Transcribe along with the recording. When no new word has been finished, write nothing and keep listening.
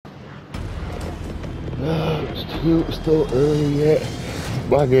It's still early yet.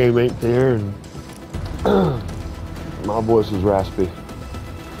 My game ain't there, and my voice is raspy.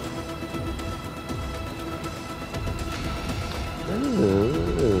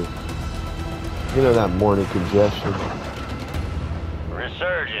 You know that morning congestion.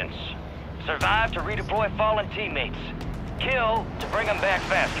 Resurgence. Survive to redeploy fallen teammates. Kill to bring them back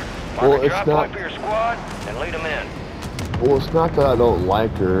faster. Mark a drop point for your squad and lead them in. Well, it's not that I don't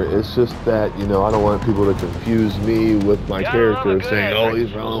like her. It's just that, you know, I don't want people to confuse me with my character saying, oh,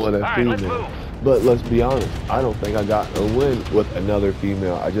 he's rolling with a female. But let's be honest, I don't think I got a win with another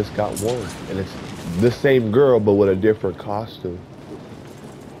female. I just got one. And it's the same girl, but with a different costume.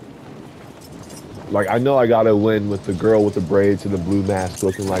 Like, I know I got a win with the girl with the braids and the blue mask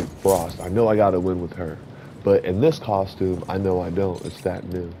looking like Frost. I know I got a win with her. But in this costume, I know I don't. It's that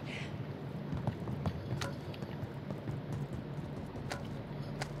new.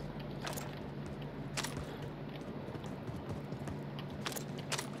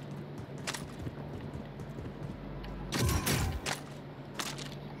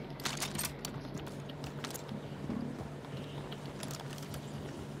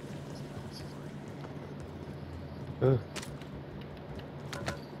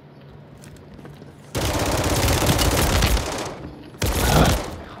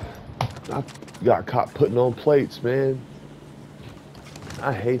 I got caught putting on plates, man.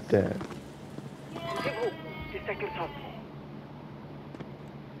 I hate that.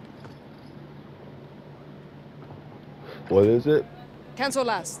 What is it? Cancel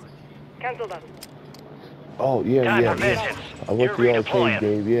last. Cancel that. Oh, yeah. I went to the arcade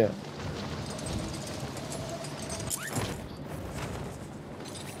game, yeah.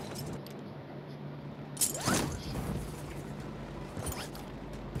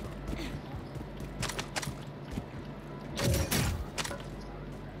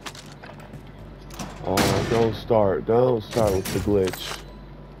 Oh, don't start with the glitch.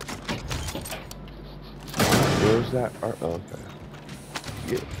 Where's that? Oh, okay.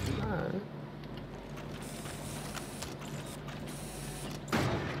 Yeah.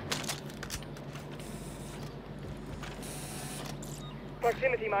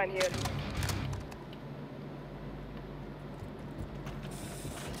 Proximity mine here.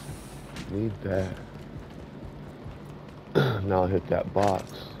 Need that. Now I'll hit that box.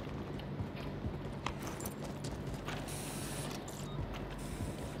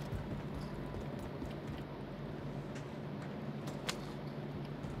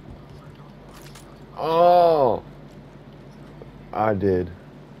 Oh, I did.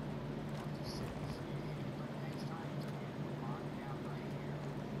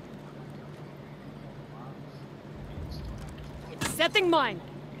 Setting mine.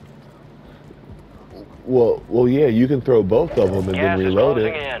 Well, yeah, you can throw both of them and then reload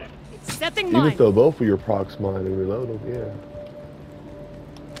it. Setting you mine. can throw both of your procs mine and reload them, yeah.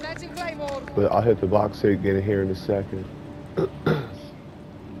 But I'll hit the box again here in a second.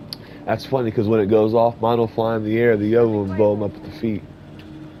 That's funny because when it goes off, mine will fly in the air, the other one will blow them up at the feet.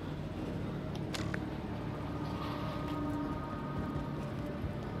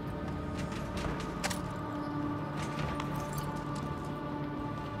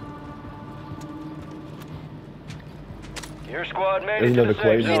 Your squad made There's another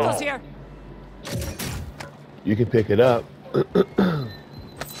claymore. Here. You can pick it up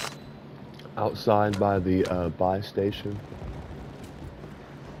outside by the buy station.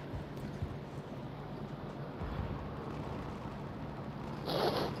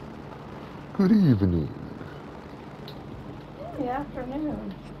 Good evening. Good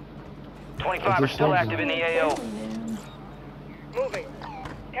afternoon. 25 are still active in the AO. Moving.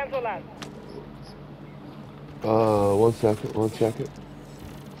 Cancel that. One second.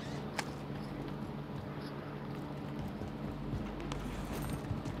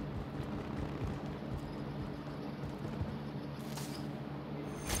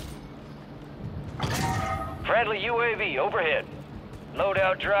 Friendly UAV overhead.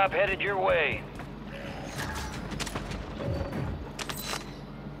 Loadout drop headed your way.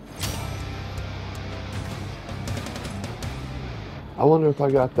 I wonder if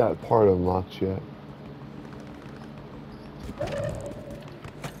I got that part unlocked yet.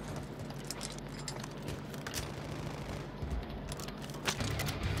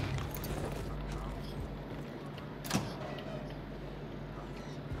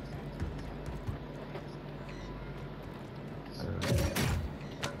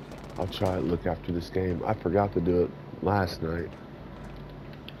 I'll try to look after this game. I forgot to do it last night.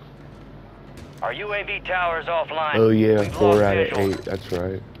 Our UAV tower is offline. Oh yeah, 4 out of 8. That's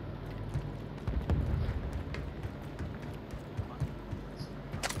right.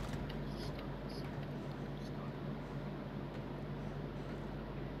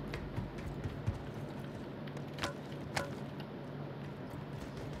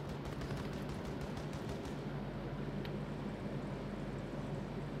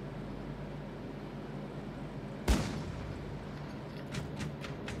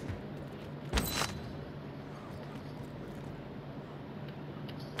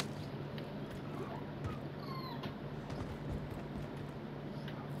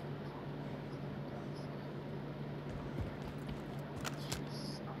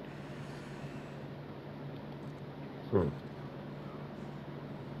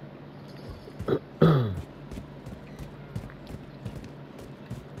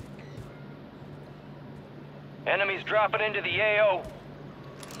 Enemies dropping into the AO.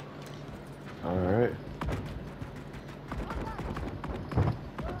 All right.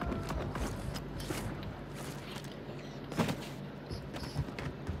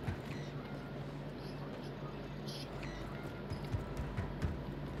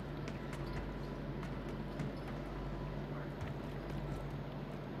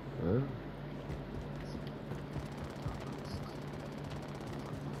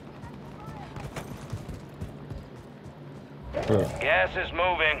 Gas is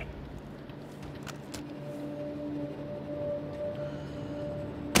moving.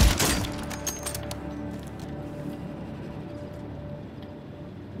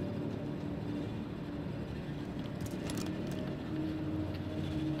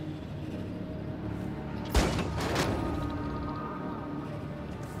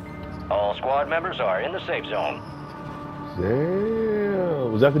 All squad members are in the safe zone.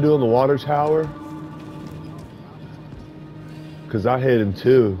 Damn. Was that to do on the water tower? Because I hit him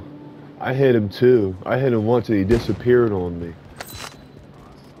too. I hit him once and he disappeared on me.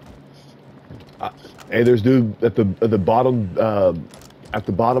 Hey, there's dude at the bottom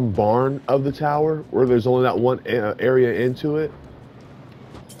barn of the tower where there's only that one area into it.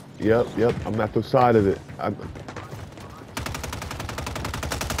 Yep. I'm at the side of it.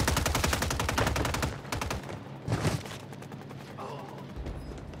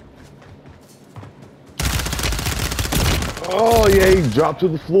 Oh yeah, he dropped to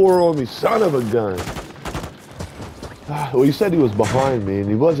the floor on me, son of a gun. Well, he said he was behind me, and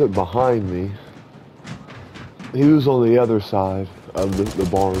he wasn't behind me. He was on the other side of the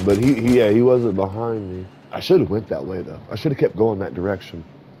barn, but he wasn't behind me. I should have went that way though. I should have kept going that direction.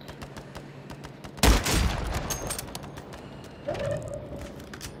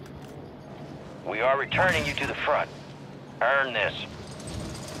 We are returning you to the front. Earn this.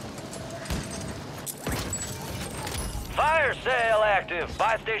 Fire sale active.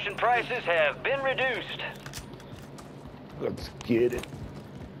 Buy station prices have been reduced. Let's get it.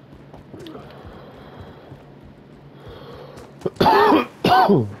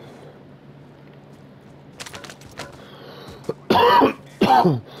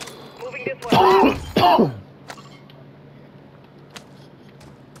 Moving this way.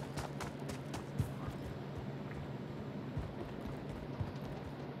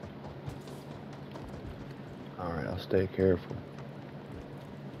 Alright, I'll stay careful.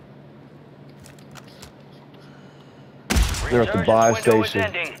 They're at the buy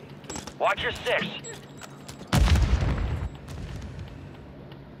station. Watch your six.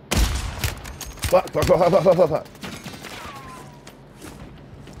 Fuck.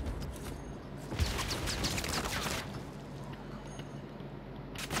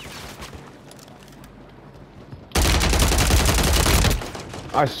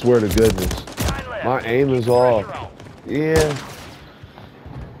 I swear to goodness. My aim is off. Yeah.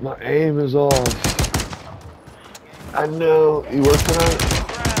 My aim is off. I know. You work tonight?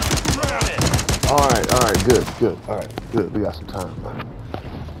 Alright, good. Alright, good. We got some time, man.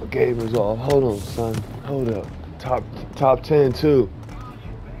 My game is off. Hold on, son. Hold up. Top 10 too.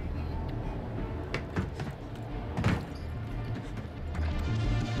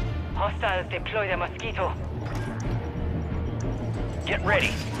 Hostiles deploy the Mosquito. Get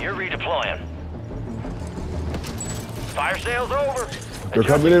ready. You're redeploying. Fire sale's over. They're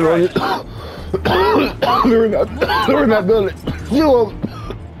coming in on you. They're in that building.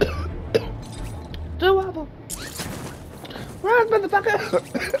 Two of them. Run, motherfucker.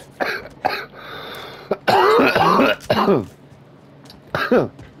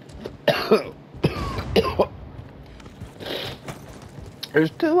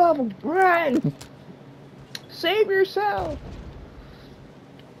 There's two of them. Run. Save yourself.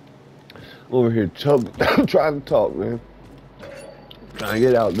 Over here, I'm trying to talk, man. Trying to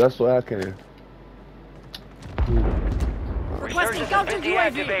get out. That's what I can. Resurgence has been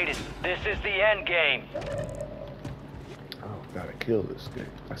deactivated. This is the end game. Oh, gotta kill this guy.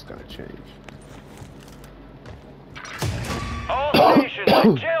 That's gotta change. All stations,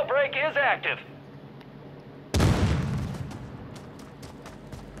 the jailbreak is active.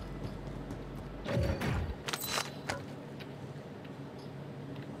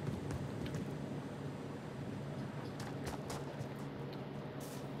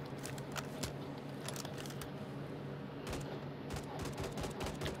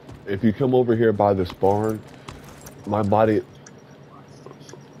 If you come over here by this barn, my body.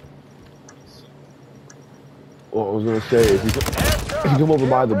 What I was gonna say, if you come over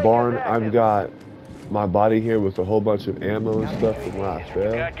by the barn, I've got my body here with a whole bunch of ammo and stuff from where I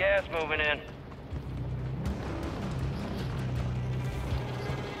fell. Got gas moving in.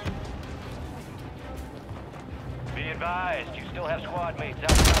 advised, you still have squad mates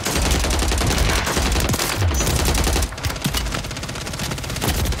outside the safe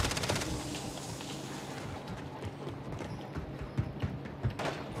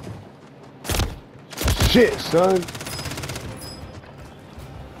zone. Shit, son.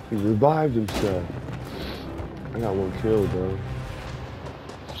 He revived himself. I got one kill, bro.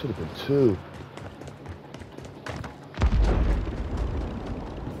 Should have been two.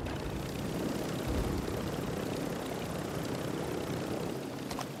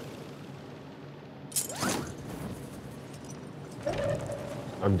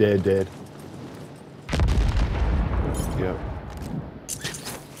 I'm dead. Yep.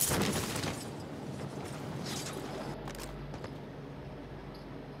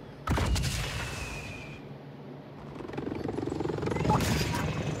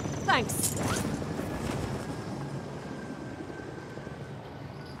 Thanks.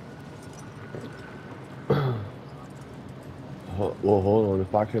 Well, hold on.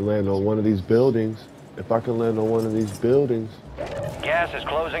 If I can land on one of these buildings, Gas is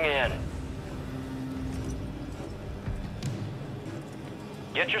closing in.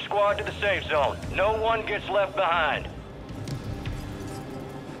 Get your squad to the safe zone. No one gets left behind.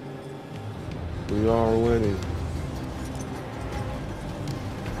 We are winning.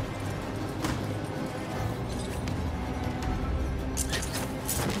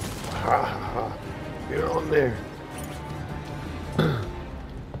 Ha ha. Get on there.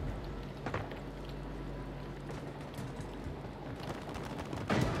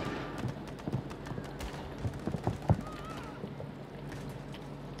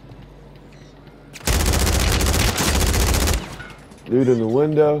 Dude in the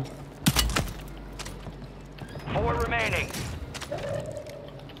window. 4 remaining.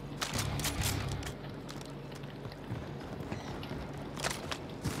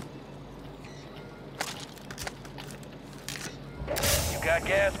 You got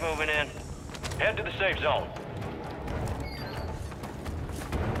gas moving in. Head to the safe zone.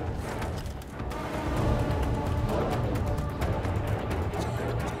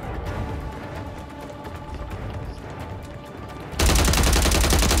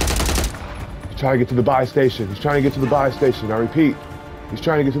 Trying to get to the buy station. He's trying to get to the buy station. I repeat, he's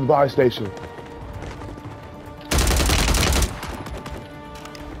trying to get to the buy station.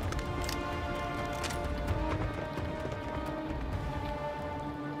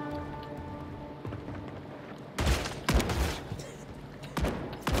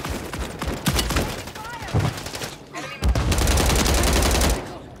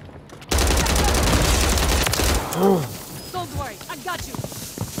 Don't worry, I got you.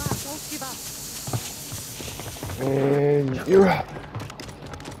 Don't give up. And you're up.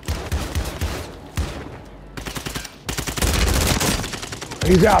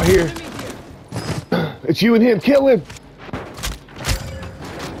 He's out here. It's you and him. Kill him.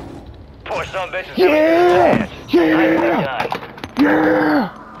 Poor son of a bitch is Yeah! Yeah!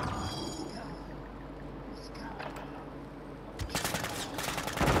 Yeah!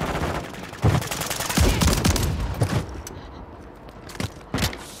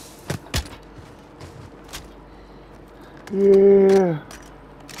 Yeah.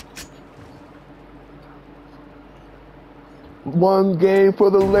 One game for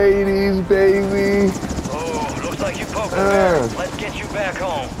the ladies, baby. Oh, looks like you poked the bear. Let's get you back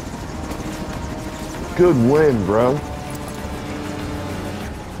home. Good win, bro.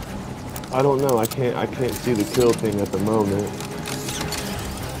 I don't know. I can't see the kill thing at the moment.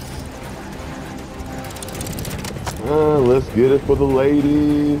 Let's get it for the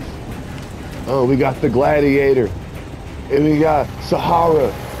ladies. Oh, we got the Gladiator. And we got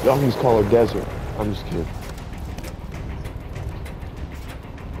Sahara. Y'all can just call her Desert. I'm just kidding.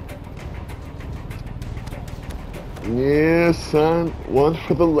 Yeah, son. One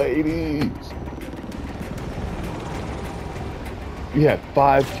for the ladies. You had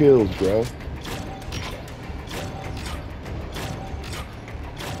 5 kills, bro.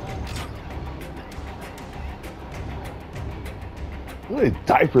 Way to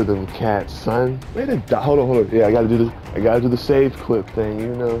diaper them cats, son. Way to hold on. Yeah, I gotta do this. I gotta do the save clip thing,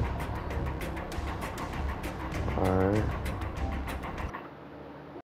 you know. Alright.